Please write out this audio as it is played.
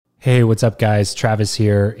Hey, what's up, guys? Travis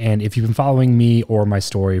here. And if you've been following me or my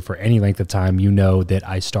story for any length of time, you know that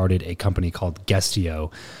I started a company called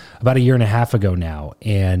Guestio about a year and a half ago now.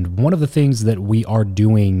 And one of the things that we are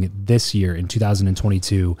doing this year in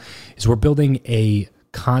 2022 is we're building a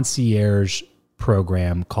concierge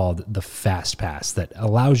program called the Fast Pass that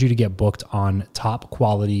allows you to get booked on top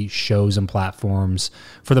quality shows and platforms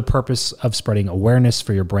for the purpose of spreading awareness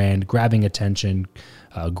for your brand, grabbing attention,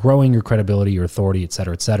 growing your credibility, your authority, et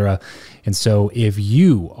cetera, et cetera. And so if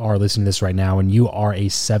you are listening to this right now and you are a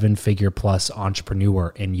 7-figure plus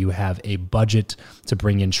entrepreneur and you have a budget to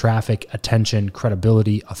bring in traffic, attention,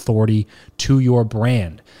 credibility, authority to your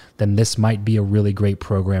brand, then this might be a really great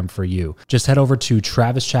program for you. Just head over to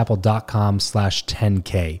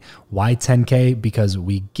travischappell.com/10K. Why 10K? Because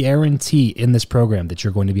we guarantee in this program that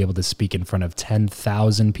you're going to be able to speak in front of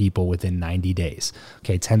 10,000 people within 90 days.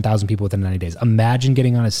 Okay, 10,000 people within 90 days. Imagine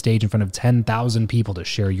getting on a stage in front of 10,000 people to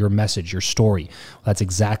share your message, your story. Well, that's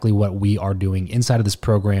exactly what we are doing inside of this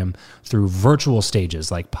program through virtual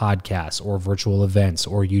stages like podcasts or virtual events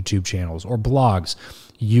or YouTube channels or blogs.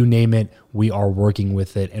 You name it, we are working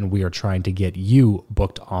with it, and we are trying to get you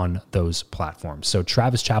booked on those platforms. So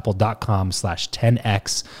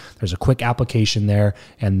travischappell.com/10X. There's a quick application there,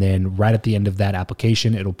 and then right at the end of that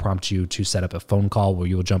application, it'll prompt you to set up a phone call where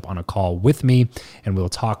you will jump on a call with me, and we'll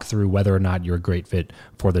talk through whether or not you're a great fit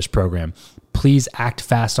for this program. Please act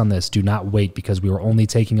fast on this. Do not wait, because we are only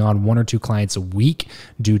taking on 1 or 2 clients a week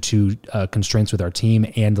due to constraints with our team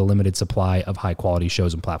and the limited supply of high quality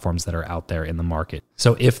shows and platforms that are out there in the market.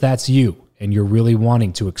 So if that's you and you're really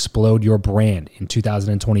wanting to explode your brand in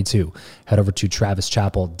 2022, head over to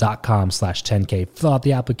travischappell.com/10K, fill out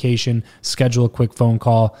the application, schedule a quick phone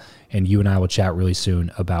call, and you and I will chat really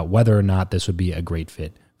soon about whether or not this would be a great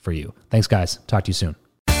fit for you. Thanks, guys. Talk to you soon.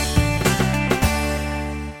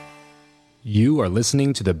 You are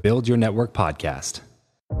listening to the Build Your Network podcast.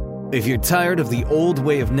 If you're tired of the old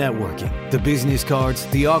way of networking, the business cards,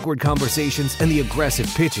 the awkward conversations, and the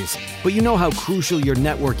aggressive pitches, but you know how crucial your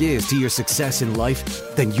network is to your success in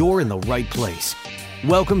life, then you're in the right place.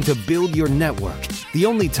 Welcome to Build Your Network, the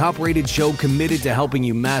only top-rated show committed to helping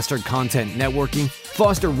you master content networking,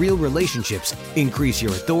 foster real relationships, increase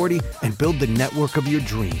your authority, and build the network of your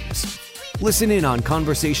dreams. Listen in on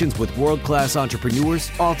conversations with world-class entrepreneurs,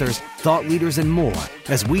 authors, thought leaders, and more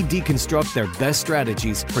as we deconstruct their best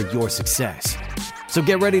strategies for your success. So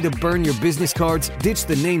get ready to burn your business cards, ditch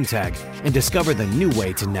the name tag, and discover the new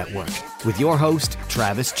way to network with your host,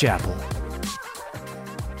 Travis Chappell.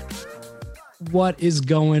 What is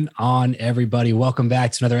going on, everybody? Welcome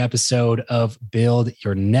back to another episode of Build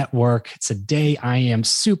Your Network. Today, I am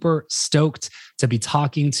super stoked to be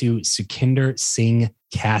talking to Sukhinder Singh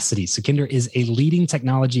Cassidy. Sukhinder is a leading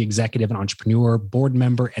technology executive and entrepreneur, board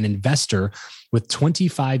member, and investor with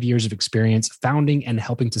 25 years of experience founding and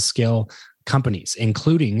helping to scale companies,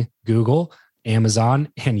 including Google, Amazon,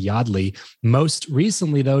 and Yodlee. Most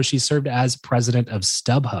recently, though, she served as president of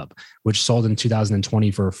StubHub, which sold in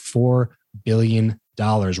 2020 for $4 billion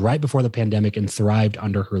right before the pandemic and thrived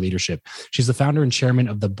under her leadership. She's the founder and chairman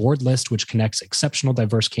of the Board List, which connects exceptional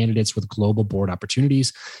diverse candidates with global board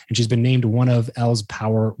opportunities. And she's been named one of Elle's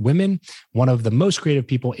Power Women, one of the most creative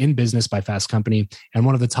people in business by Fast Company, and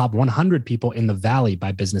one of the top 100 people in the Valley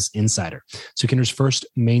by Business Insider. Sukhinder's first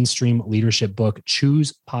mainstream leadership book,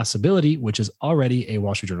 Choose Possibility, which is already a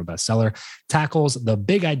Wall Street Journal bestseller, tackles the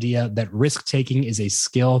big idea that risk-taking is a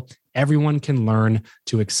skill everyone can learn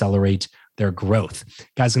to accelerate their growth.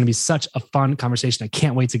 Guys, it's going to be such a fun conversation. I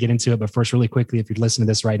can't wait to get into it. But first, really quickly, if you're listening to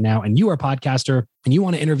this right now and you are a podcaster and you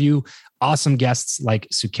want to interview awesome guests like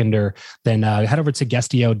Sukhinder, then head over to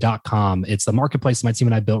Guestio.com. It's the marketplace my team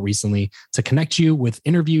and I built recently to connect you with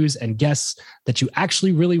interviews and guests that you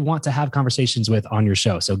actually really want to have conversations with on your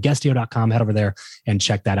show. So Guestio.com, head over there and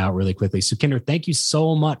check that out really quickly. Sukhinder, thank you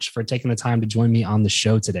so much for taking the time to join me on the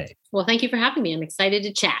show today. Well, thank you for having me. I'm excited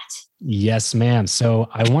to chat. Yes, ma'am. So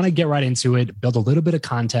I want to get right into it, build a little bit of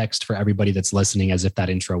context for everybody that's listening, as if that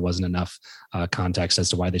intro wasn't enough context as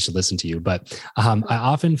to why they should listen to you. But I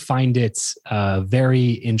often find it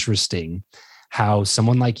very interesting how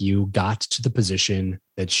someone like you got to the position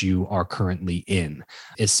that you are currently in,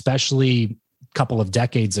 especially a couple of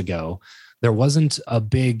decades ago. There wasn't a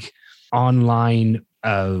big online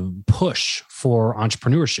push for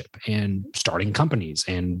entrepreneurship and starting companies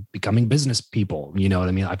and becoming business people. You know what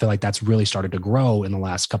I mean? I feel like that's really started to grow in the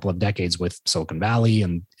last couple of decades with Silicon Valley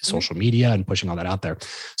and social media and pushing all that out there.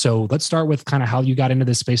 So let's start with kind of how you got into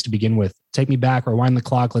this space to begin with. Take me back, rewind the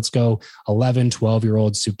clock. Let's go 11,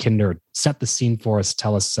 12-year-old Sukhinder. Set the scene for us.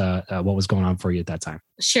 Tell us what was going on for you at that time.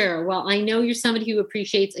 Sure. Well, I know you're somebody who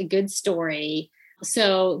appreciates a good story.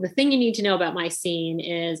 So the thing you need to know about my scene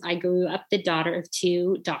is I grew up the daughter of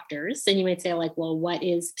two doctors. And you might say like, well, what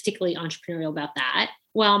is particularly entrepreneurial about that?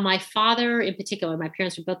 Well, my father in particular, my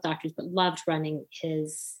parents were both doctors, but loved running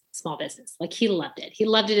his small business. Like he loved it. He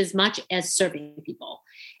loved it as much as serving people.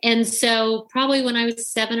 And so probably when I was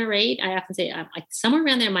 7 or 8, I often say like somewhere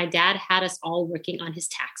around there, my dad had us all working on his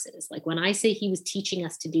taxes. Like when I say he was teaching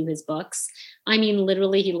us to do his books, I mean,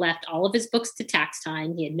 literally he left all of his books to tax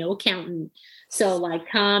time. He had no accountant. So like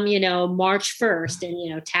come, March 1st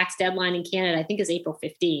and, tax deadline in Canada, I think is April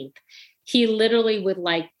 15th. He literally would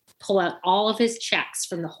like pull out all of his checks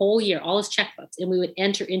from the whole year, all his checkbooks, and we would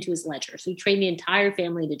enter into his ledger. So we trained the entire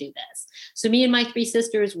family to do this. So me and my 3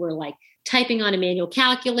 sisters were like typing on a manual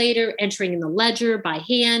calculator, entering in the ledger by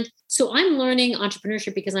hand. So I'm learning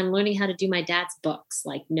entrepreneurship because I'm learning how to do my dad's books,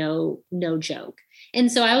 like no joke.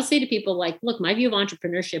 And so I will say to people like, look, my view of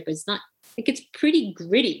entrepreneurship is not like it's pretty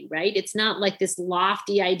gritty, right? It's not like this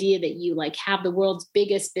lofty idea that you like have the world's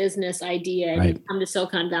biggest business idea and you come to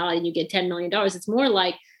Silicon Valley and you get $10 million. It's more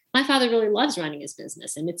like my father really loves running his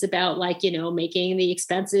business. And it's about like, making the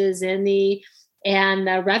expenses and the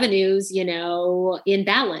revenues, in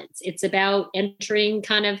balance. It's about entering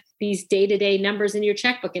kind of these day-to-day numbers in your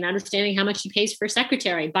checkbook and understanding how much he pays for a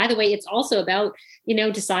secretary. By the way, it's also about,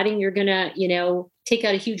 deciding you're going to, take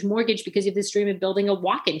out a huge mortgage because you have this dream of building a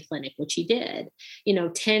walk-in clinic, which he did,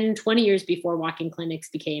 10, 20 years before walk-in clinics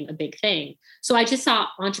became a big thing. So I just saw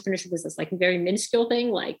entrepreneurship as this like very minuscule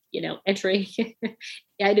thing, like, entering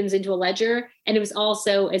items into a ledger. And it was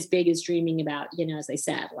also as big as dreaming about, as I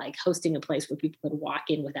said, like hosting a place where people could walk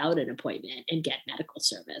in without an appointment and get medical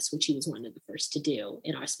service, which he was one of the first to do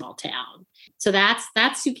in our small town. So that's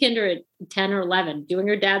Sukhinder at 10 or 11, doing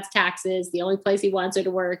her dad's taxes. The only place he wants her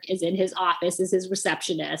to work is in his office as his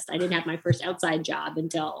receptionist. I didn't have my first outside job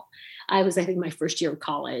until I think, my first year of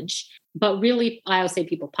college. But really, I always say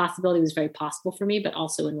possibility was very possible for me, but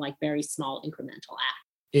also in like very small incremental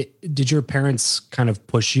acts. Did your parents kind of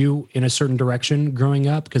push you in a certain direction growing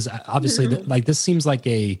up? Because obviously, like this seems like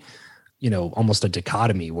a, almost a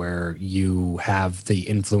dichotomy where you have the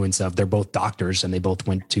influence of they're both doctors and they both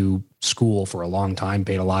went to school for a long time,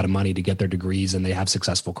 paid a lot of money to get their degrees, and they have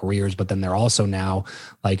successful careers. But then they're also now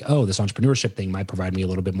like, oh, this entrepreneurship thing might provide me a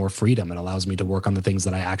little bit more freedom. It allows me to work on the things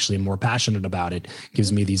that I actually am more passionate about. It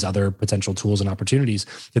gives me these other potential tools and opportunities.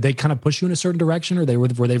 Did they kind of push you in a certain direction, or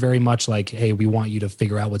were they very much like, hey, we want you to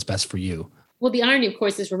figure out what's best for you? Well, the irony, of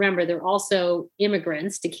course, is remember, they're also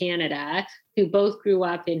immigrants to Canada who both grew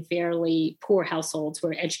up in fairly poor households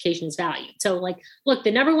where education is valued. So like, look,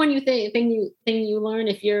 the number one thing you learn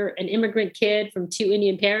if you're an immigrant kid from 2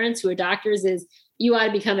 Indian parents who are doctors is you ought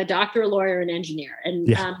to become a doctor, a lawyer, an engineer.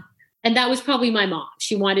 And that was probably my mom.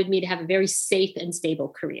 She wanted me to have a very safe and stable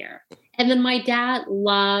career. And then my dad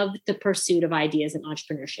loved the pursuit of ideas and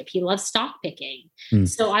entrepreneurship. He loved stock picking.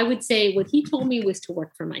 So I would say what he told me was to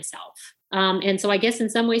work for myself. And so I guess in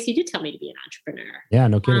some ways he did tell me to be an entrepreneur. Yeah,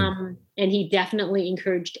 no kidding. And he definitely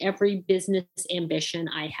encouraged every business ambition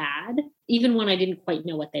I had, even when I didn't quite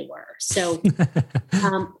know what they were. So,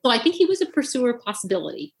 so I think he was a pursuer of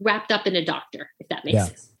possibility wrapped up in a doctor, if that makes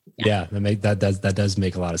sense. Yeah, that does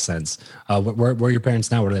make a lot of sense. Where are your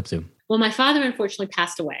parents now? What are they up to? Well, my father unfortunately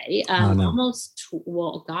passed away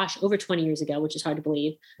over 20 years ago, which is hard to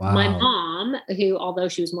believe. Wow. My mom, who, although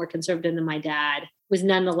she was more conservative than my dad, was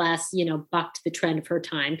nonetheless, bucked the trend of her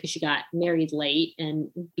time because she got married late and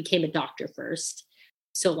became a doctor first.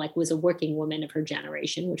 So like was a working woman of her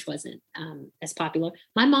generation, which wasn't as popular.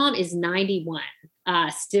 My mom is 91,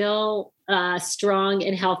 still strong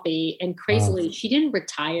and healthy, and crazily, she didn't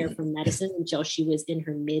retire from medicine until she was in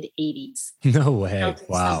her mid 80s. No way.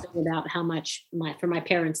 Wow. Something about how much for my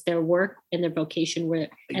parents, their work and their vocation were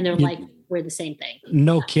the same thing.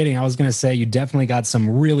 No kidding. I was going to say, you definitely got some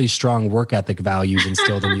really strong work ethic values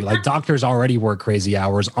instilled in you. Like doctors already work crazy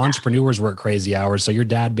hours. Entrepreneurs work crazy hours. So your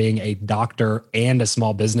dad being a doctor and a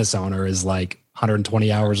small business owner is like 120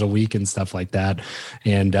 hours a week and stuff like that.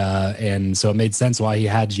 And so it made sense why he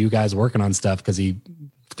had you guys working on stuff, because he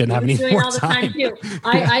didn't have any more time. Too.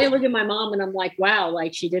 I look at my mom and I'm like, wow,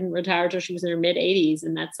 like she didn't retire till she was in her mid 80s.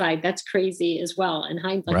 And that's crazy as well. In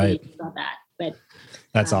hindsight, right. About that. But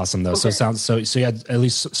that's awesome though. Okay. So you had at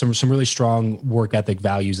least some really strong work ethic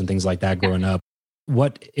values and things like that growing up.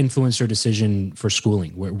 What influenced your decision for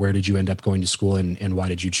schooling? Where did you end up going to school, and why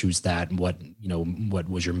did you choose that? And what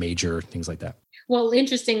was your major, things like that? Well,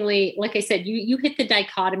 interestingly, like I said, you hit the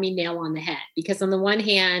dichotomy nail on the head, because on the one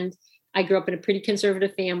hand, I grew up in a pretty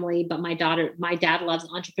conservative family, but my dad loves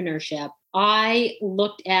entrepreneurship. I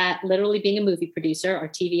looked at literally being a movie producer.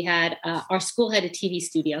 Our school had a TV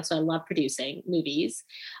studio, so I love producing movies.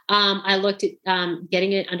 I looked at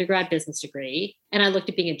getting an undergrad business degree, and I looked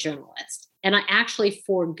at being a journalist. And I actually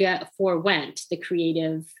forewent the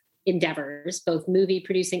creative endeavors, both movie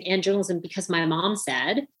producing and journalism, because my mom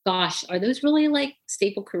said, gosh, are those really like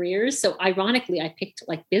stable careers? So ironically, I picked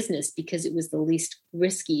like business because it was the least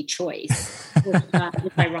risky choice.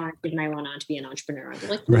 It's ironic given I went on to be an entrepreneur. I'm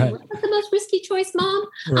like, right. What's the most risky choice, Mom?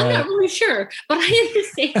 Right. I'm not really sure, but I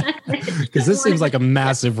understand. Because this seems like a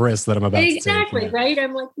massive risk that I'm about to take. Exactly, right?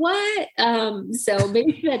 I'm like, what? So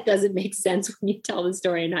maybe that doesn't make sense when you tell the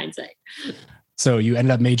story in hindsight. So you ended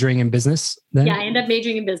up majoring in business then? Yeah, I ended up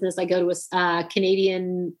majoring in business. I go to a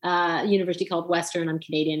Canadian university called Western. I'm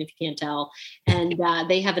Canadian, if you can't tell. And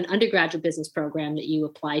they have an undergraduate business program that you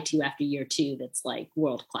apply to after year 2 that's like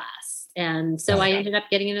world class. And so I ended up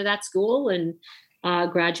getting into that school and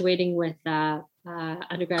graduating with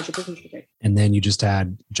undergraduate business degree. And then you just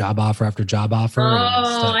had job offer after job offer?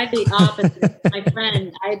 Oh, I had the opposite. My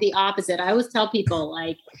friend, I had the opposite. I always tell people,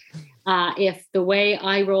 like, if the way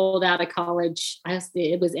I rolled out of college,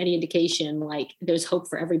 it was any indication, like there's hope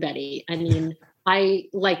for everybody. I mean, I,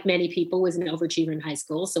 like many people, was an overachiever in high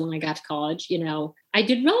school. So when I got to college, I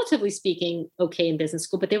did, relatively speaking, okay in business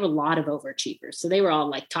school, but there were a lot of overachievers. So they were all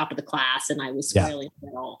like top of the class, and I was squarely in the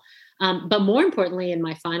middle. But more importantly, in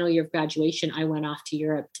my final year of graduation, I went off to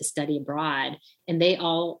Europe to study abroad, and they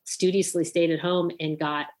all studiously stayed at home and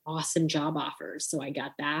got awesome job offers. So I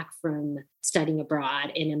got back from studying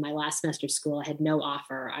abroad, and in my last semester of school, I had no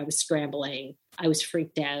offer. I was scrambling. I was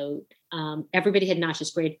freaked out. Everybody had not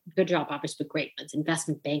just good job offers, but great ones: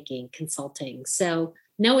 investment banking, consulting. So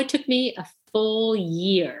no, it took me a full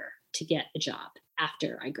year to get a job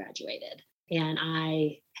after I graduated. And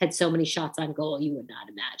I had so many shots on goal, you would not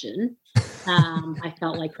imagine. I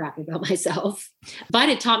felt like crap about myself, but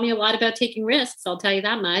it taught me a lot about taking risks. I'll tell you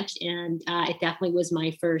that much. And it definitely was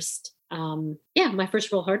my first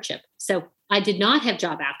real hardship. So I did not have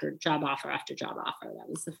job offer after job offer.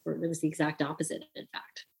 That was the exact opposite, in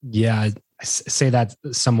fact. Yeah, I say that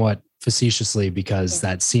somewhat facetiously because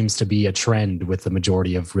that seems to be a trend with the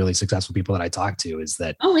majority of really successful people that I talk to, is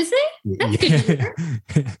that. Oh, is it? That's good to hear.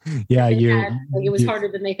 Yeah, it was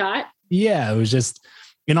harder than they thought. Yeah, it was just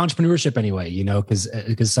in entrepreneurship anyway,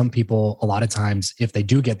 because some people, a lot of times, if they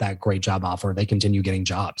do get that great job offer, they continue getting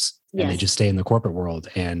jobs and they just stay in the corporate world,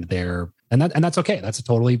 and that's okay. That's a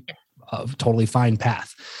totally fine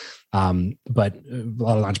path. But a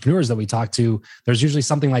lot of entrepreneurs that we talk to, there's usually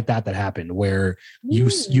something like that happened where you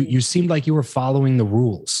seemed like you were following the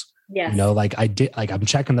rules. Yes. Like I'm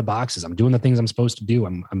checking the boxes. I'm doing the things I'm supposed to do.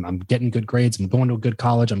 I'm getting good grades. I'm going to a good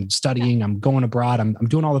college. I'm studying. I'm going abroad. I'm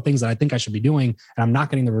doing all the things that I think I should be doing, and I'm not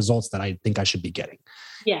getting the results that I think I should be getting.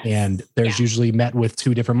 Yes. And there's usually met with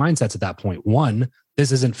 2 different mindsets at that point. One,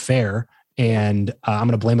 this isn't fair, and I'm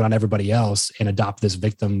going to blame it on everybody else and adopt this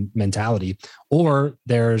victim mentality. Or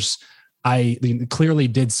I clearly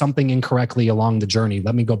did something incorrectly along the journey.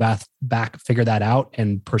 Let me go back, figure that out,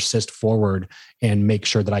 and persist forward and make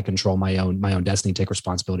sure that I control my own destiny, take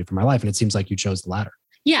responsibility for my life. And it seems like you chose the latter.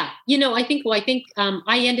 Yeah. I think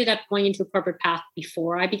I ended up going into a corporate path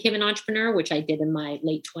before I became an entrepreneur, which I did in my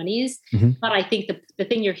late 20s. Mm-hmm. But I think the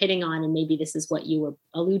thing you're hitting on, and maybe this is what you were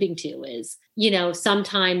alluding to, is,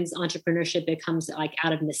 sometimes entrepreneurship becomes like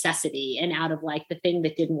out of necessity and out of like the thing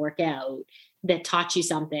that didn't work out that taught you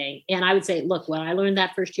something. And I would say, look, what I learned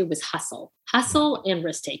that first year was hustle and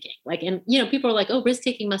risk taking. People are like, oh, risk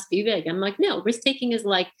taking must be big. I'm like, no, risk taking is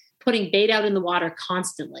like putting bait out in the water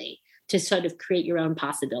constantly to sort of create your own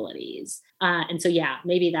possibilities. And so,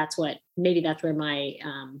 maybe that's where my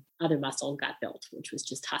other muscle got built, which was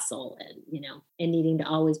just hustle and needing to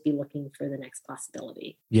always be looking for the next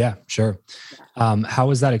possibility. Yeah, sure. Yeah. How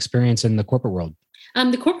was that experience in the corporate world?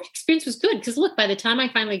 The corporate experience was good because, look, by the time I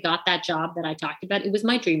finally got that job that I talked about, it was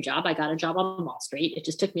my dream job. I got a job on Wall Street. It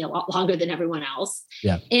just took me a lot longer than everyone else.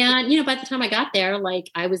 Yeah. And, by the time I got there, like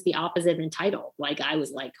I was the opposite of entitled. Like I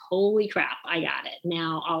was like, holy crap, I got it.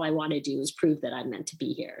 Now all I want to do is prove that I'm meant to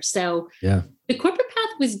be here. So the corporate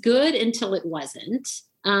path was good until it wasn't.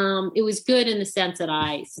 It was good in the sense that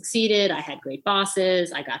I succeeded. I had great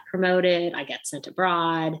bosses. I got promoted. I got sent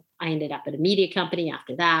abroad. I ended up at a media company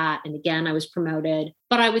after that. And again, I was promoted.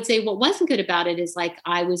 But I would say what wasn't good about it is like,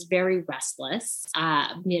 I was very restless.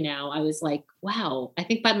 I was like, wow, I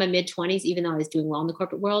think by my mid-20s, even though I was doing well in the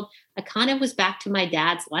corporate world, I kind of was back to my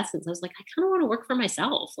dad's lessons. I was like, I kind of want to work for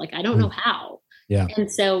myself. Like, I don't know how. Yeah.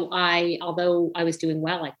 And so although I was doing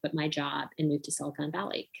well, I quit my job and moved to Silicon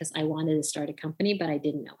Valley because I wanted to start a company, but I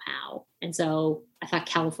didn't know how. And so I thought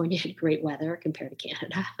California had great weather compared to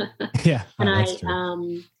Canada. Yeah. And that's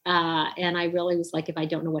true. and I really was like, if I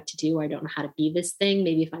don't know what to do, or I don't know how to be this thing,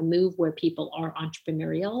 maybe if I move where people are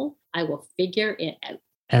entrepreneurial, I will figure it out.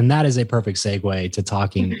 And that is a perfect segue to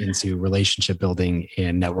talking into relationship building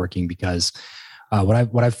and networking, because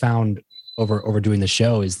what I've found over doing the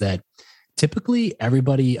show is that typically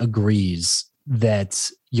everybody agrees that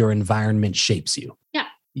your environment shapes you. Yeah.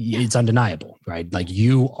 It's undeniable, right? Like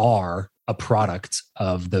you are a product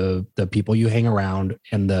of the people you hang around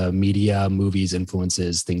and the media, movies,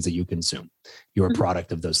 influences, things that you consume. You're a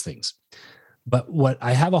product of those things. But what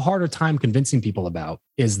I have a harder time convincing people about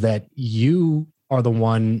is that you are the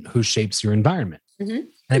one who shapes your environment. And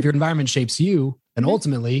if your environment shapes you, then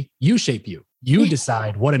ultimately you shape you. You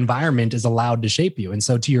decide what environment is allowed to shape you. And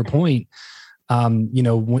so to your point,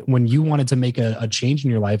 when you wanted to make a change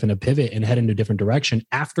in your life and a pivot and head into a different direction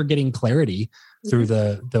after getting clarity through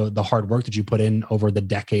the hard work that you put in over the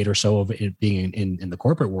decade or so of it being in the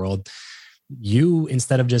corporate world, you,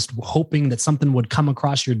 instead of just hoping that something would come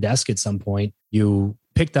across your desk at some point, you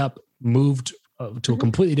picked up, moved to a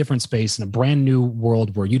completely different space in a brand new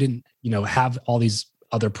world where you didn't, have all these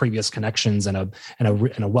other previous connections and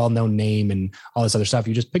a well-known name and all this other stuff.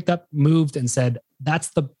 You just picked up, moved, and said, that's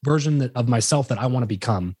the version of myself that I want to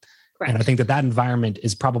become. Correct. And I think that environment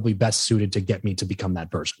is probably best suited to get me to become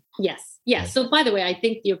that version. Yes. Yeah. So by the way, I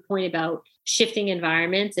think your point about shifting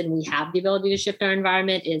environments, and we have the ability to shift our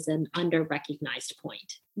environment, is an under-recognized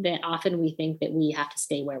point, that often we think that we have to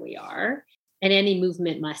stay where we are. And any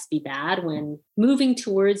movement must be bad, when moving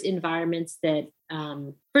towards environments that,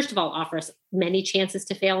 first of all, offer us many chances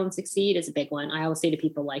to fail and succeed is a big one. I always say to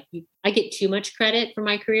people, like, I get too much credit for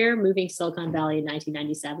my career. Moving to Silicon Valley in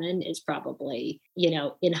 1997 is probably,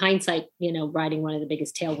 in hindsight, riding one of the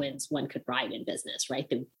biggest tailwinds one could ride in business, right?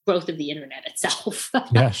 The growth of the internet itself.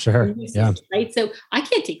 Yeah, sure. Yeah. Right. So I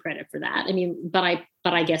can't take credit for that. I mean, but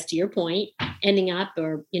I guess to your point, ending up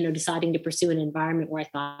or, deciding to pursue an environment where I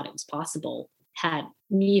thought it was possible had,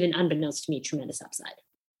 even unbeknownst to me, tremendous upside.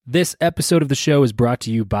 This episode of the show is brought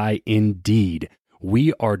to you by Indeed.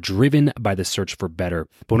 We are driven by the search for better.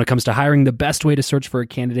 But when it comes to hiring, the best way to search for a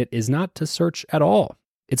candidate is not to search at all.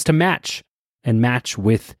 It's to match, and match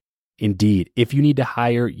with Indeed. If you need to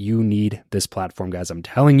hire, you need this platform, guys. I'm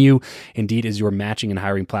telling you, Indeed is your matching and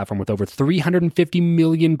hiring platform with over 350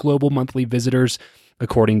 million global monthly visitors,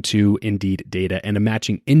 according to Indeed data, and a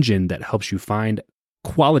matching engine that helps you find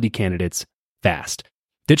quality candidates fast.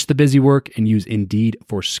 Ditch the busy work and use Indeed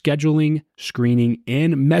for scheduling, screening,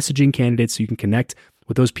 and messaging candidates so you can connect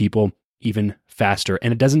with those people even faster.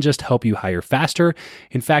 And it doesn't just help you hire faster.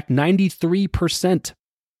 In fact, 93%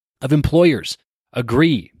 of employers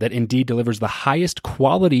agree that Indeed delivers the highest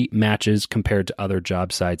quality matches compared to other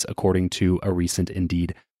job sites, according to a recent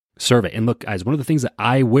Indeed survey. And look, guys, one of the things that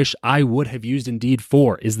I wish I would have used Indeed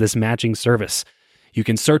for is this matching service. You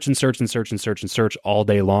can search and search and search and search and search all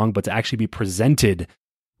day long, but to actually be presented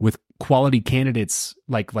with quality candidates,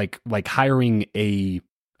 like hiring a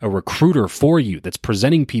recruiter for you that's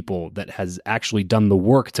presenting people that has actually done the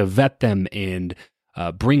work to vet them and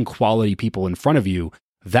bring quality people in front of you,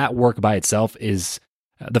 that work by itself is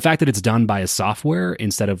the fact that it's done by a software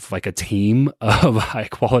instead of like a team of high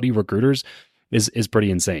quality recruiters is pretty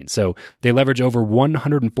insane. So they leverage over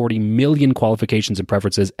 140 million qualifications and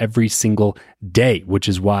preferences every single day, which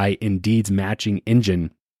is why Indeed's matching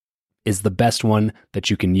engine is the best one that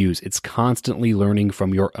you can use. It's constantly learning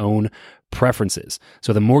from your own preferences.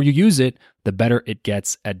 So the more you use it, the better it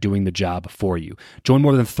gets at doing the job for you. Join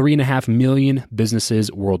more than 3.5 million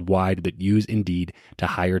businesses worldwide that use Indeed to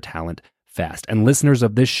hire talent fast. And listeners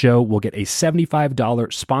of this show will get a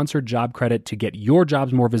 $75 sponsored job credit to get your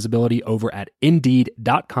jobs more visibility over at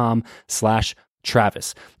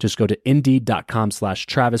Indeed.com/Travis. Just go to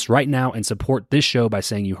Indeed.com/Travis right now and support this show by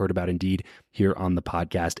saying you heard about Indeed here on the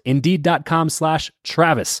podcast.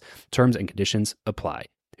 Indeed.com/Travis. Terms and conditions apply.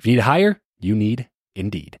 If you need to hire, you need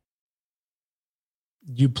Indeed.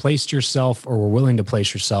 You placed yourself, or were willing to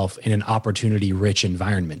place yourself, in an opportunity-rich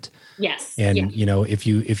environment. Yes. And,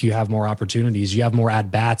 if you have more opportunities, you have more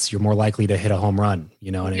at-bats, you're more likely to hit a home run,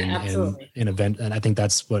 and an event. And I think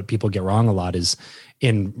that's what people get wrong a lot, is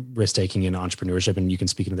in risk-taking and entrepreneurship. And you can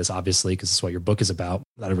speak into this, obviously, because it's what your book is about,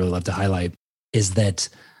 that I'd really love to highlight, is that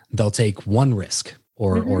they'll take one risk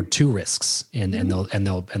or two risks and they'll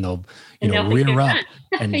rear up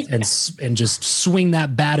and just swing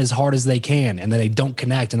that bat as hard as they can. And then they don't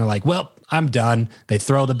connect and they're like, well, I'm done. They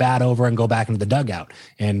throw the bat over and go back into the dugout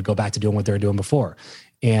and go back to doing what they were doing before.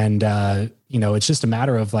 And, it's just a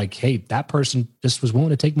matter of like, hey, that person just was willing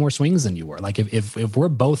to take more swings than you were. Like if we're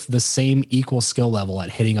both the same equal skill level at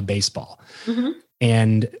hitting a baseball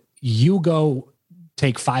and you go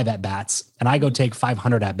take 5 at bats and I go take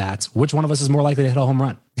 500 at bats, which one of us is more likely to hit a home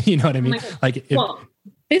run? You know what I mean?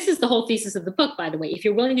 This is the whole thesis of the book, by the way. If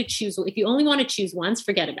you're willing to choose, if you only want to choose once,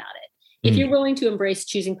 forget about it. If you're willing to embrace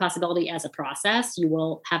choosing possibility as a process, you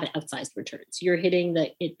will have an outsized return. So you're hitting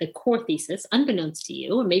the core thesis, unbeknownst to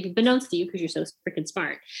you, or maybe beknownst to you because you're so freaking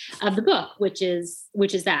smart, of the book, which is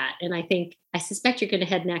that. And I suspect you're going to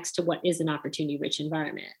head next to what is an opportunity-rich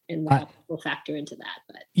environment, and we'll factor into that.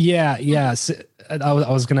 But yeah. So I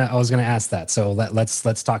was gonna ask that. So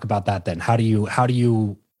let's talk about that then. How do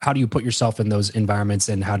you put yourself in those environments,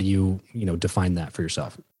 and how do you define that for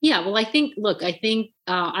yourself? Yeah, well, I think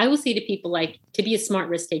I will say to people, like, to be a smart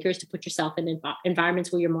risk taker is to put yourself in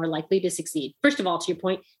environments where you're more likely to succeed. First of all, to your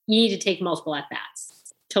point, you need to take multiple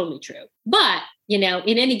at-bats. Totally true. But, in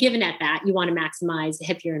any given at-bat, you want to maximize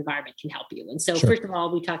if your environment can help you. And so First of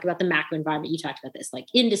all, we talked about the macro environment. You talked about this, like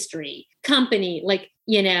industry, company, like,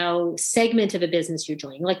 segment of a business you're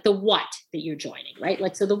joining, like the what that you're joining, right?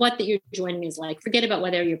 Like, so the what that you're joining is like, forget about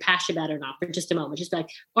whether you're passionate about it or not for just a moment. Just like,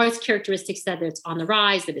 are its characteristics that it's on the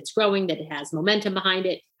rise, that it's growing, that it has momentum behind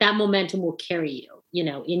it? That momentum will carry you,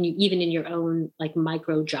 even in your own like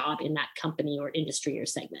micro job in that company or industry or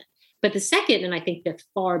segment. But the second, and I think the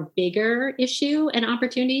far bigger issue and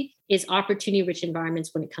opportunity, is opportunity-rich environments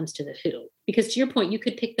when it comes to the who. Because to your point, you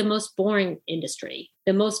could pick the most boring industry,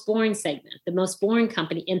 the most boring segment, the most boring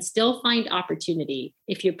company, and still find opportunity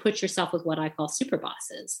if you put yourself with what I call super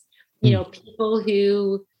bosses. People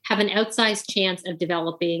who have an outsized chance of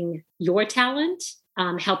developing your talent,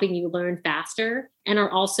 helping you learn faster, and are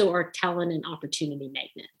also our talent and opportunity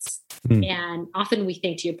magnets. And often we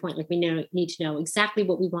think, to your point, like we need to know exactly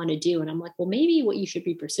what we want to do. And I'm like, well, maybe what you should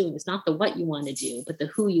be pursuing is not the what you want to do, but the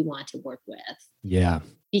who you want to work with. Yeah.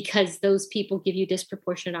 Because those people give you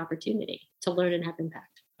disproportionate opportunity to learn and have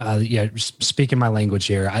impact. Speaking my language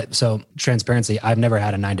here. So transparency, I've never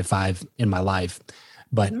had a 9-to-5 in my life.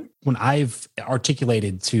 But when I've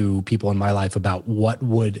articulated to people in my life about what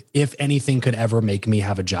would, if anything, could ever make me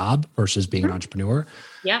have a job versus being an entrepreneur,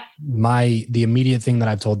 the immediate thing that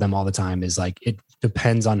I've told them all the time is like, it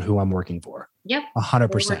depends on who I'm working for.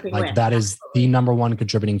 100%. Like that is the number one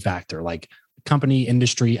contributing factor. Like company,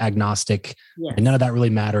 industry, agnostic, and none of that really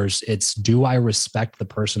matters. It's, do I respect the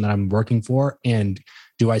person that I'm working for? And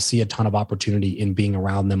do I see a ton of opportunity in being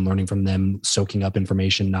around them, learning from them, soaking up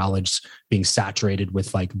information, knowledge, being saturated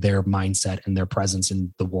with like their mindset and their presence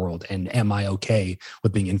in the world? And am I okay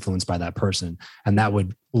with being influenced by that person? And that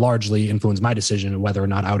would largely influence my decision of whether or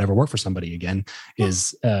not I would ever work for somebody again,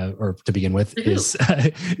 or to begin with, is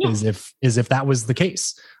if that was the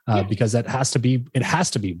case. Because that has to be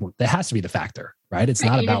the factor, right? It's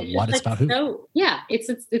not about what, it's about who. So,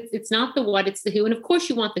 it's not the what, it's the who. And of course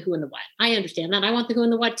you want the who and the what. I understand that. I want the who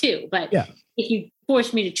and the what too. But if you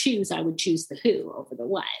force me to choose, I would choose the who over the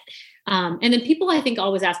what. And then people, I think,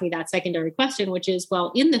 always ask me that secondary question, which is,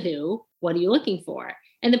 well, in the who, what are you looking for?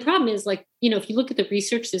 And the problem is, like, if you look at the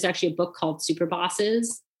research, there's actually a book called Super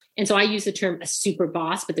Bosses. And so I use the term a super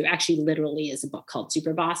boss, but there actually literally is a book called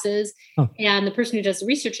Super Bosses. And the person who does the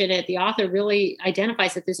research in it, the author, really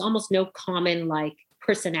identifies that there's almost no common like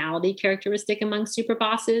personality characteristic among super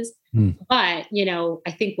bosses. But,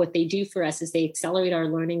 I think what they do for us is they accelerate our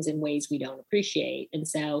learnings in ways we don't appreciate. And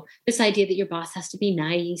so this idea that your boss has to be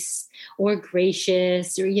nice or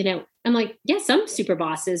gracious or, I'm like, some super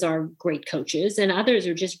bosses are great coaches and others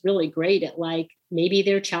are just really great at like, maybe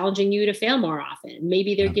they're challenging you to fail more often.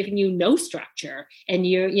 Maybe they're giving you no structure and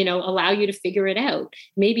allow you to figure it out.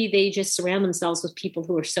 Maybe they just surround themselves with people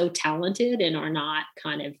who are so talented and are not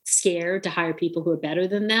kind of scared to hire people who are better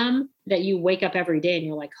than them, that you wake up every day and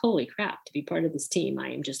you're like, holy crap, to be part of this team, I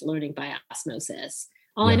am just learning by osmosis.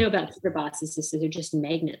 All I know about super bosses is that they're just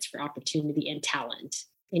magnets for opportunity and talent.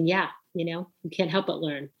 And you can't help but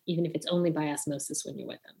learn, even if it's only by osmosis when you're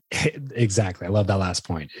with them. Exactly. I love that last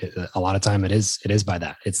point. A lot of time it is by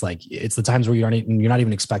that. It's like, it's the times where you're not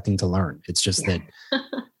even expecting to learn. It's just that,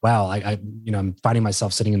 wow, I'm finding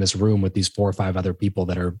myself sitting in this room with these 4 or 5 other people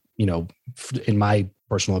that are, in my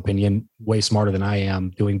personal opinion, way smarter than I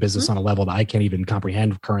am, doing business on a level that I can't even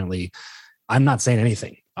comprehend currently. I'm not saying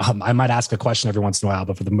anything. I might ask a question every once in a while,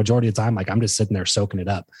 but for the majority of the time, like I'm just sitting there soaking it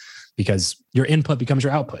up, because your input becomes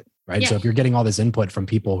your output, right? So if you're getting all this input from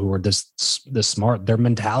people who are this smart, their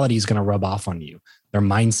mentality is going to rub off on you. Their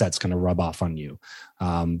mindset's going to rub off on you.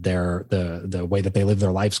 The way that they live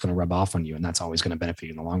their life's going to rub off on you, and that's always going to benefit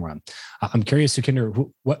you in the long run. I'm curious, Sukhinder,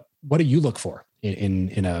 what do you look for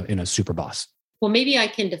in a super boss? Well, maybe I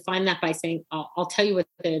can define that by saying, I'll tell you what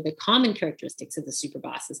the common characteristics of the super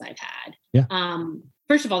bosses I've had. Yeah.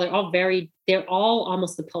 First of all, they're all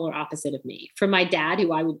almost the polar opposite of me. From my dad,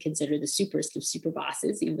 who I would consider the superest of super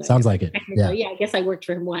bosses, even though sounds like it. Yeah, I guess I worked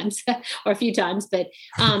for him once or a few times, but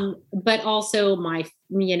also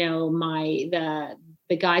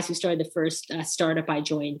the guys who started the first startup I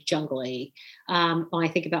joined, Jungly. When I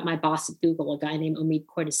think about my boss at Google, a guy named Omid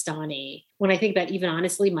Kordestani. When I think about even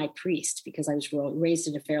honestly, my priest, because I was raised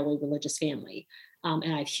in a fairly religious family.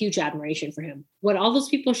 And I have huge admiration for him. What all those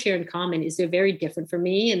people share in common is they're very different from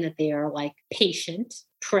me in that they are like patient,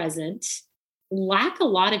 present, lack a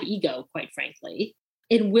lot of ego, quite frankly,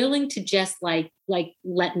 and willing to just like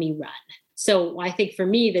let me run. So I think for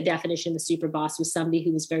me, the definition of the super boss was somebody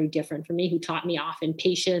who was very different from me, who taught me often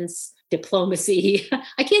patience, diplomacy.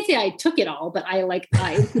 I can't say I took it all, but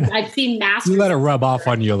I've seen masters. You let it rub off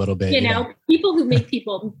on you a little bit. People who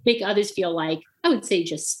make others feel like, I would say,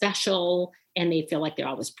 just special, and they feel like they're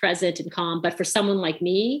always present and calm. But for someone like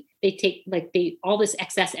me, they take all this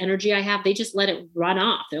excess energy I have, they just let it run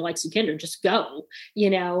off. They're like, Sukhinder, just go,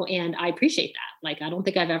 and I appreciate that. Like, I don't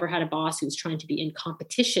think I've ever had a boss who was trying to be in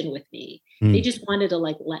competition with me. They just wanted to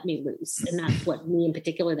let me loose. And that's what me in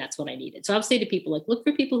particular, that's what I needed. So I would say to people, look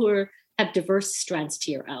for people who have diverse strengths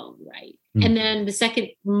to your own, right? And then the second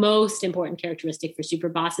most important characteristic for super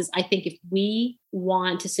bosses, I think if we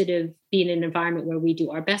want to sort of be in an environment where we do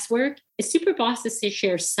our best work, is super bosses to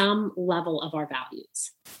share some level of our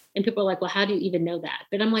values. And people are like, well, how do you even know that?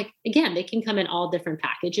 But I'm like, again, they can come in all different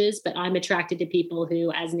packages, but I'm attracted to people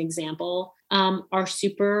who, as an example, are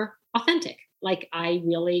super authentic. Like I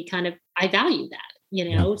really I value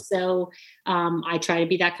that. So I try to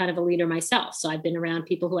be that kind of a leader myself. So I've been around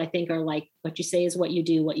people who I think are like, what you say is what you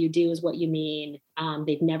do is what you mean.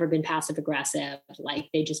 They've never been passive aggressive. Like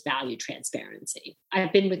they just value transparency.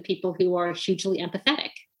 I've been with people who are hugely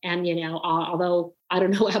empathetic. And, although I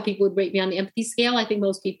don't know how people would rate me on the empathy scale, I think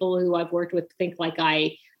most people who I've worked with think like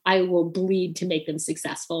I will bleed to make them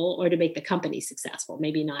successful or to make the company successful.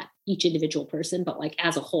 Maybe not each individual person, but like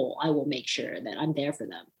as a whole, I will make sure that I'm there for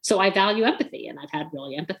them. So I value empathy, and I've had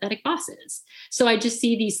really empathetic bosses. So I just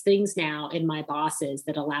see these things now in my bosses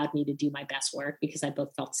that allowed me to do my best work because I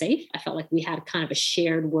both felt safe. I felt like we had kind of a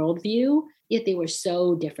shared worldview, yet they were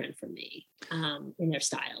so different from me in their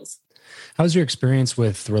styles. How was your experience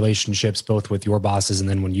with relationships, both with your bosses and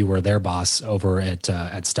then when you were their boss over at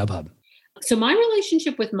StubHub? So my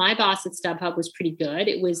relationship with my boss at StubHub was pretty good.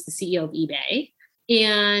 It was the CEO of eBay.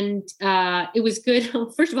 And it was good.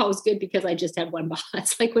 First of all, it was good because I just had one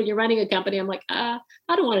boss. Like when you're running a company, I'm like, I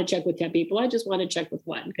don't want to check with 10 people. I just want to check with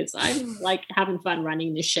one because I'm like having fun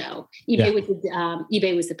running this show. eBay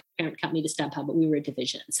was the parent company to StubHub, but we were a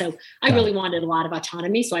division. So I really wanted a lot of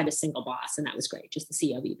autonomy. So I had a single boss, and that was great. Just the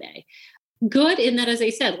CEO of eBay. Good in that, as I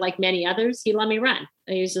said, like many others, he let me run.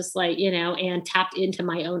 He was just like, and tapped into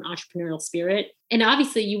my own entrepreneurial spirit. And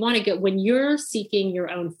obviously you want to go when you're seeking your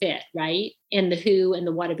own fit, right? And the who and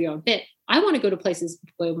the what of your own fit. I want to go to places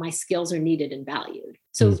where my skills are needed and valued.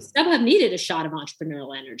 So StubHub needed a shot of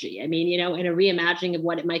entrepreneurial energy. I mean, and a reimagining of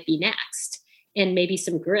what it might be next, and maybe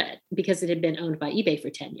some grit because it had been owned by eBay for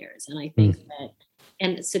 10 years. And I think that,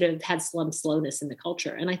 and sort of had some slowness in the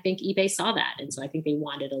culture. And I think eBay saw that. And so I think they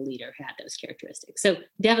wanted a leader who had those characteristics. So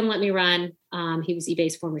Devin let me run. He was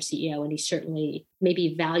eBay's former CEO, and he certainly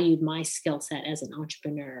maybe valued my skill set as an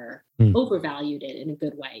entrepreneur, overvalued it in a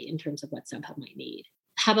good way in terms of what StubHub might need.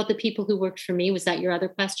 How about the people who worked for me? Was that your other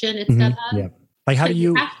question at StubHub? Yeah. Like how do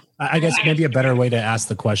you, I guess maybe a better way to ask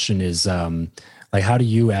the question is like, how do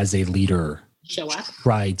you as a leader show up,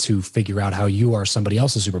 try to figure out how you are somebody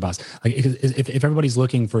else's super boss? Like if everybody's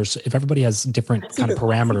looking for, if everybody has different kind of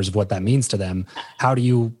parameters of what that means to them, how do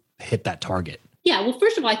you hit that target? Yeah. Well,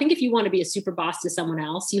 first of all, I think if you want to be a super boss to someone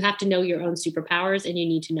else, you have to know your own superpowers and you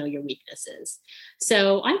need to know your weaknesses.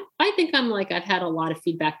 So I think I've had a lot of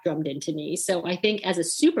feedback drummed into me. So I think as a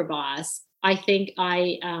super boss, I think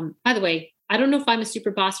by the way, I don't know if I'm a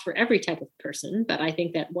super boss for every type of person, but I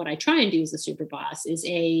think that what I try and do as a super boss is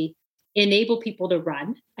enable people to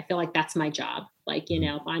run. I feel like that's my job. Like,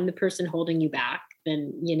 if I'm the person holding you back,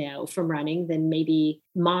 then, from running, then maybe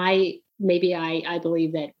I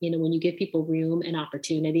believe that, when you give people room and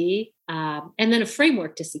opportunity, and then a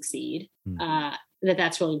framework to succeed,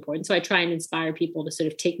 that's really important. So I try and inspire people to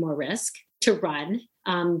sort of take more risk, to run,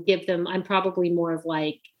 give them, I'm probably more of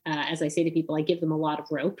like, as I say to people, I give them a lot of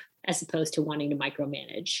rope as opposed to wanting to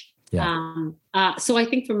micromanage. Yeah. So I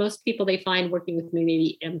think for most people, they find working with me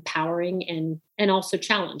maybe empowering and also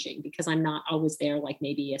challenging because I'm not always there like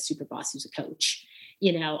maybe a super boss who's a coach.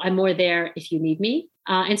 I'm more there if you need me.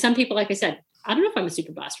 And some people, like I said, I don't know if I'm a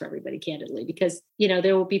super boss for everybody, candidly, because, you know,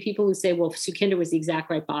 there will be people who say, well, Sukhinder was the exact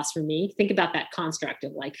right boss for me. Think about that construct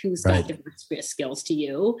of like, who's got different skills to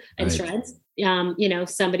you and strengths. You know,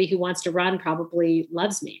 somebody who wants to run probably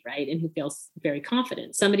loves me, right? And who feels very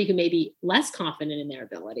confident. Somebody who may be less confident in their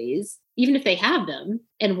abilities, even if they have them,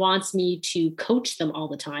 and wants me to coach them all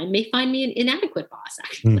the time, may find me an inadequate boss,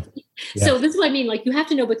 actually. So this is what I mean. Like, you have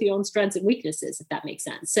to know both your own strengths and weaknesses, if that makes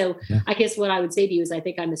sense. So I guess what I would say to you is I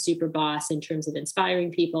think I'm a super boss in terms of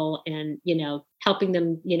inspiring people and, you know, helping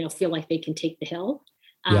them, you know, feel like they can take the hill.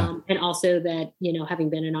 And also that, you know,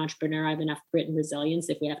 having been an entrepreneur, I have enough grit and resilience.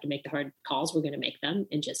 If we have to make the hard calls, we're going to make them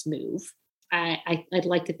and just move. I'd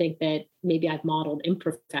like to think that maybe I've modeled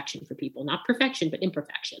imperfection for people, not perfection, but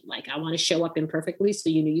imperfection. Like, I want to show up imperfectly so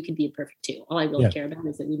you know you can be imperfect too. All I really care about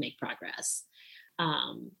is that we make progress.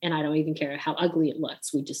 And I don't even care how ugly it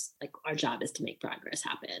looks. We just, like, our job is to make progress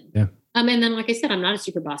happen. And then, like I said, I'm not a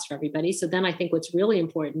super boss for everybody. So then I think what's really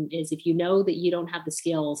important is if you know that you don't have the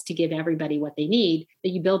skills to give everybody what they need, that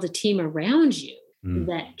you build a team around you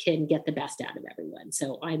that can get the best out of everyone.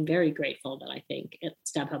 So I'm very grateful that I think at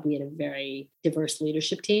StubHub, we had a very diverse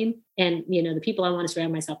leadership team. And, you know, the people I want to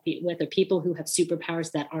surround myself with are people who have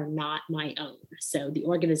superpowers that are not my own. So the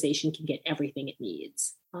organization can get everything it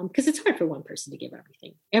needs. Because it's hard for one person to give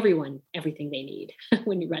everyone everything they need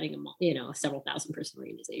when you're running a several thousand person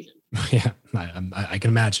organization. Yeah, I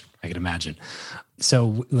can imagine.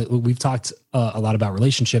 So we've talked a lot about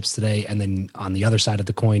relationships today. And then on the other side of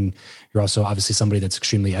the coin, you're also obviously somebody that's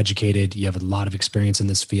extremely educated. You have a lot of experience in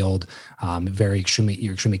this field, you're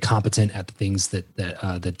extremely competent at the things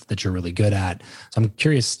that you're really good at. So I'm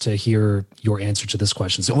curious to hear your answer to this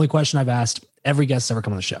question. It's the only question I've asked every guest that's ever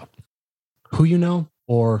come on the show. Who you know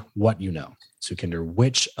or what you know? Sukhinder,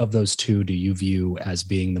 which of those two do you view as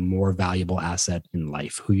being the more valuable asset in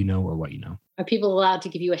life? Who you know or what you know? Are people allowed to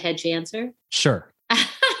give you a hedge answer? Sure.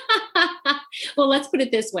 Well, let's put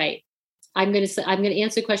it this way. I'm going to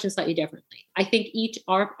answer the question slightly differently. I think each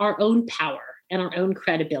our own power and our own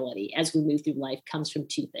credibility as we move through life comes from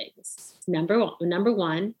two things. Number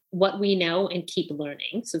one, what we know and keep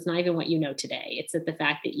learning. So it's not even what you know today. It's the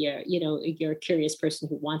fact that you're a curious person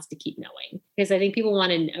who wants to keep knowing. Because I think people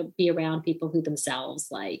want to be around people who themselves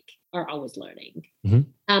are always learning.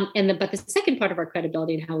 But the second part of our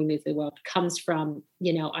credibility and how we move through the world comes from,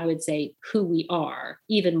 I would say, who we are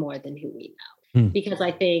even more than who we know. Because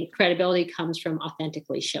I think credibility comes from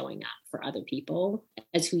authentically showing up for other people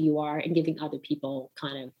as who you are and giving other people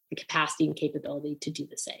kind of the capacity and capability to do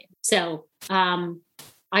the same. So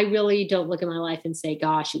I really don't look at my life and say,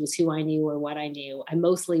 gosh, it was who I knew or what I knew. I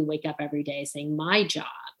mostly wake up every day saying my job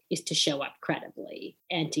is to show up credibly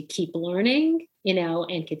and to keep learning,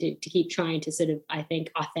 and to keep trying to sort of, I think,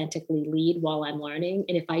 authentically lead while I'm learning.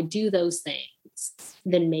 And if I do those things,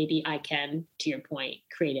 then maybe I can, to your point,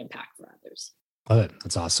 create impact for others. Love it.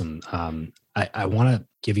 That's awesome. I want to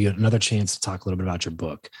give you another chance to talk a little bit about your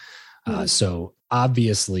book. So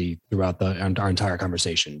obviously throughout our entire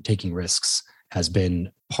conversation, taking risks has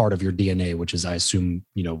been part of your DNA, which is, I assume,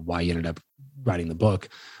 why you ended up writing the book.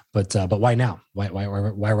 But why now? Why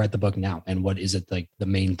write the book now? And what is it, like, the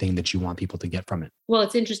main thing that you want people to get from it? Well,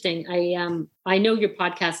 it's interesting. I know your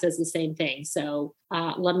podcast does the same thing. So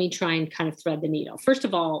let me try and kind of thread the needle. First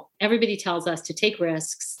of all, everybody tells us to take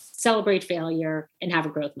risks, celebrate failure, and have a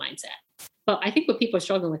growth mindset. But I think what people are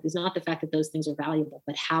struggling with is not the fact that those things are valuable,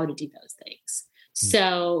 but how to do those things.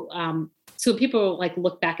 So people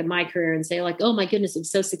look back at my career and say oh my goodness, it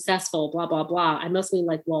was so successful, blah, blah, blah. I'm mostly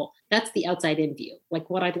well, that's the outside in view.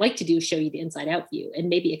 What I'd like to do is show you the inside out view and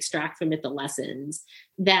maybe extract from it the lessons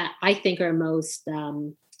that I think are most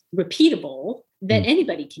repeatable that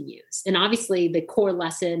anybody can use. And obviously the core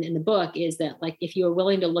lesson in the book is that if you are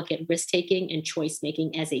willing to look at risk-taking and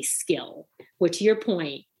choice-making as a skill, which to your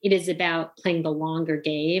point, it is about playing the longer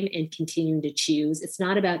game and continuing to choose. It's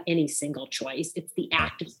not about any single choice. It's the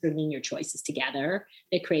act of bringing your choices together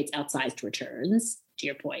that creates outsized returns. To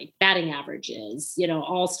your point, batting averages,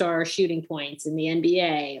 all-star shooting points in the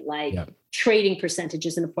NBA, trading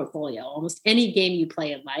percentages in a portfolio, almost any game you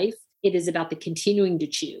play in life. It is about the continuing to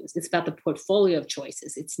choose. It's about the portfolio of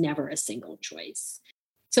choices. It's never a single choice.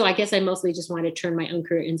 So I guess I mostly just want to turn my own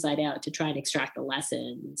career inside out to try and extract the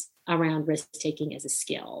lessons around risk-taking as a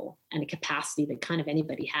skill and a capacity that kind of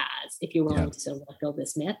anybody has. If you're willing to sort of build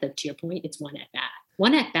this myth of, to your point, it's one at bat.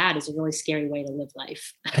 One at bat is a really scary way to live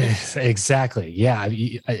life. Exactly. Yeah.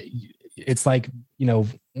 It's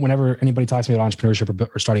whenever anybody talks to me about entrepreneurship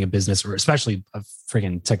or starting a business, or especially a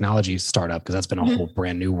freaking technology startup, because that's been a whole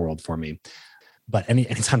brand new world for me. But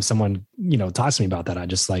anytime someone, talks to me about that,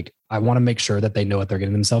 I want to make sure that they know what they're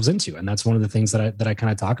getting themselves into. And that's one of the things that I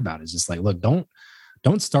kind of talk about is just like, look,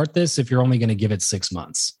 don't start this if you're only going to give it 6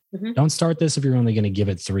 months. Mm-hmm. Don't start this if you're only going to give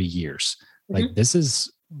it 3 years. Mm-hmm. Like this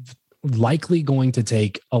is likely going to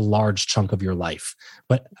take a large chunk of your life.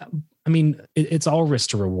 But I mean, it's all risk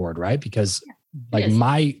to reward, right? Because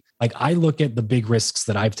I look at the big risks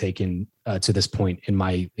that I've taken to this point in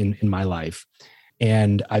my life,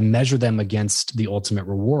 and I measure them against the ultimate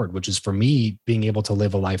reward, which is for me being able to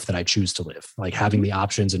live a life that I choose to live, like having the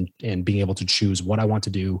options and being able to choose what I want to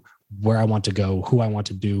do, where I want to go, who I want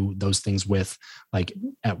to do those things with, like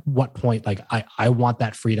at what point, like I want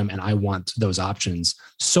that freedom and I want those options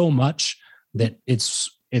so much that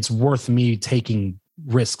it's worth me taking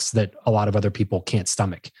risks that a lot of other people can't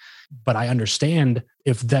stomach. But I understand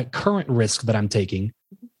if that current risk that I'm taking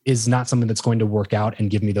is not something that's going to work out and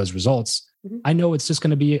give me those results, I know it's just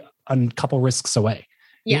going to be a couple risks away.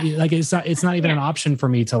 Yeah. Like it's not even an option for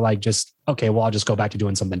me to like, just, okay, well, I'll just go back to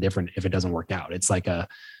doing something different if it doesn't work out. It's like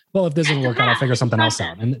well, if this doesn't work out, I'll figure something else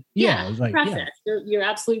out. And process. You're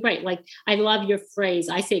absolutely right. Like, I love your phrase.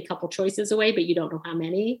 I say a couple choices away, but you don't know how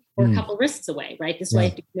many, or a couple risks away, right? This way you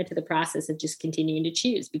have to commit to the process of just continuing to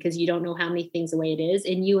choose, because you don't know how many things away it is.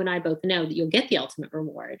 And you and I both know that you'll get the ultimate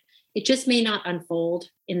reward. It just may not unfold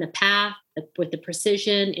in the path, with the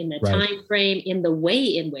precision, in the time frame, in the way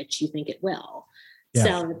in which you think it will. Yeah.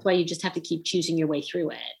 So that's why you just have to keep choosing your way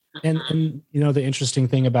through it. And the interesting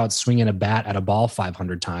thing about swinging a bat at a ball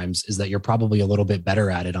 500 times is that you're probably a little bit better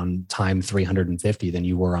at it on time 350 than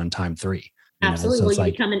you were on time 3. Absolutely. So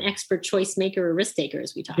you become an expert choice maker or risk taker,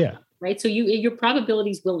 as we talk about, right? So your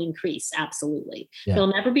probabilities will increase. Absolutely. Yeah. They'll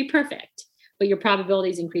never be perfect, but your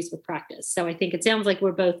probabilities increase with practice. So I think it sounds like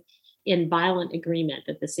we're both in violent agreement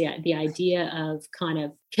that the idea of kind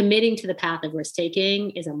of committing to the path of risk taking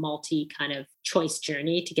is a multi kind of choice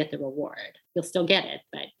journey to get the reward. You'll still get it,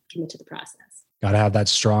 but commit to the process. Got to have that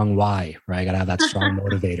strong why, right? Got to have that strong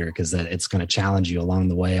motivator, because it's going to challenge you along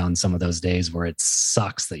the way on some of those days where it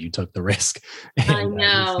sucks that you took the risk. And, I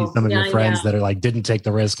know. You see some of your friends that are like, didn't take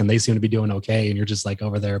the risk and they seem to be doing okay. And you're just like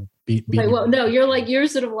over there. You're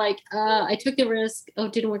sort of like, I took the risk. Oh,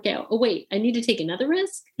 it didn't work out. Oh, wait, I need to take another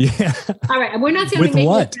risk. Yeah. All right. We're not sounding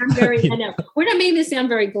this sound very, I know. We're not making this sound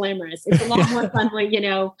very glamorous. It's a lot more fun when,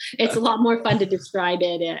 it's a lot more fun to describe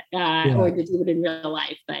it or to do it in real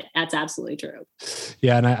life, but that's absolutely true.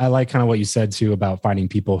 Yeah. And I like kind of what you said too about finding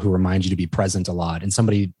people who remind you to be present a lot. And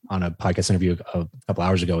somebody on a podcast interview a couple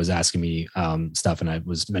hours ago was asking me stuff, and I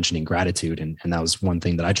was mentioning gratitude. And that was one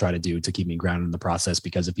thing that I try to do to keep me grounded in the process,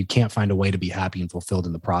 because if you can't find a way to be happy and fulfilled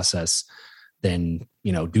in the process, then,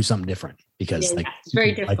 do something different, because it's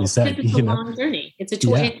very difficult. Like you said, it's a long journey. It's a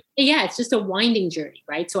choice. Yeah. It's just a winding journey.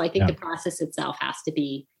 Right. So I think the process itself has to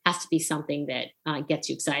be something that gets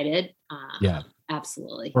you excited.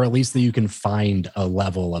 Absolutely. Or at least that you can find a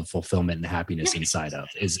level of fulfillment and happiness inside of,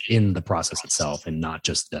 is in the process itself and not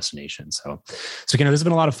just the destination. So Kenna, this has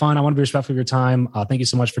been a lot of fun. I want to be respectful of your time. Thank you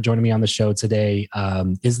so much for joining me on the show today.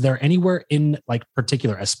 Is there anywhere in like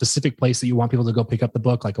particular, a specific place that you want people to go pick up the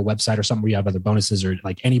book, like a website or something where you have other bonuses, or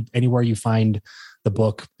like anywhere you find the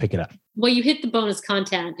book, pick it up? Well, you hit the bonus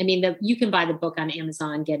content. I mean, you can buy the book on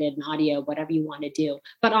Amazon, get it in audio, whatever you want to do.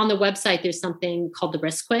 But on the website, there's something called the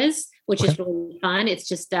Risk Quiz, which is really fun. It's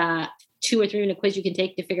just 2 or 3 minute quiz you can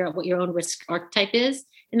take to figure out what your own risk archetype is.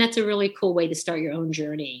 And that's a really cool way to start your own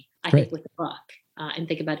journey, I think, with the book and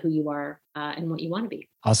think about who you are and what you want to be.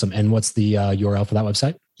 Awesome. And what's the URL for that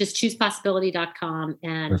website? Just choosepossibility.com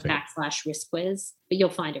and /risk quiz, but you'll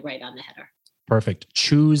find it right on the header. Perfect.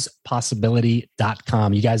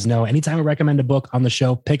 Choosepossibility.com. You guys know, anytime I recommend a book on the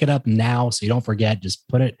show, pick it up now so you don't forget. Just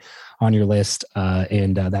put it on your list.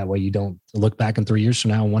 And that way you don't look back in 3 years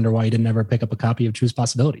from now and wonder why you didn't ever pick up a copy of Choose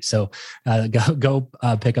Possibility. So go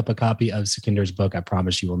pick up a copy of Sukhinder's book. I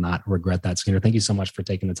promise you will not regret that. Sukhinder, thank you so much for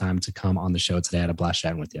taking the time to come on the show today. I had a blast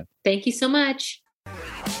chatting with you. Thank you so much.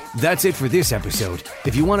 That's it for this episode.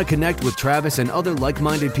 If you want to connect with Travis and other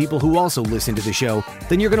like-minded people who also listen to the show,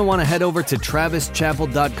 then you're going to want to head over to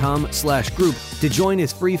travischappell.com/group to join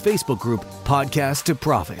his free Facebook group, Podcast to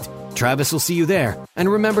Profit. Travis will see you there. And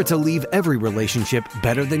remember to leave every relationship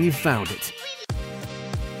better than you found it.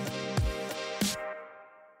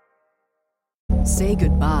 Say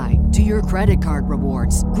goodbye to your credit card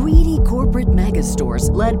rewards. Greedy corporate mega stores,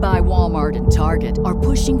 led by Walmart and Target, are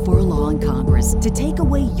pushing for a law in Congress to take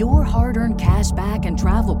away your hard-earned cash back and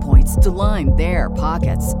travel points to line their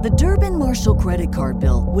pockets. The Durbin-Marshall credit card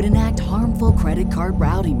bill would enact harmful credit card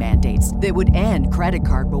routing mandates that would end credit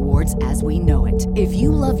card rewards as we know it. If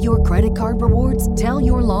you love your credit card rewards, tell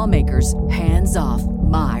your lawmakers, hands off.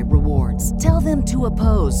 my rewards. Tell them to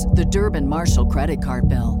oppose the Durbin Marshall credit card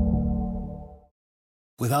bill.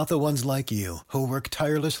 Without the ones like you, who work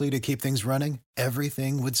tirelessly to keep things running,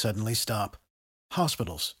 everything would suddenly stop.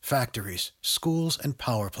 Hospitals, factories, schools, and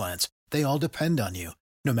power plants, they all depend on you.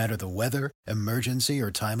 No matter the weather, emergency,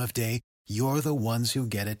 or time of day, you're the ones who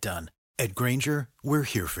get it done. At Grainger, we're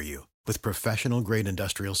here for you with professional-grade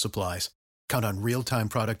industrial supplies. Count on real-time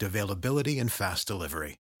product availability and fast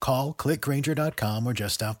delivery. Call, click Grainger.com, or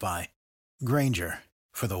just stop by. Grainger,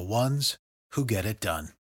 for the ones who get it done.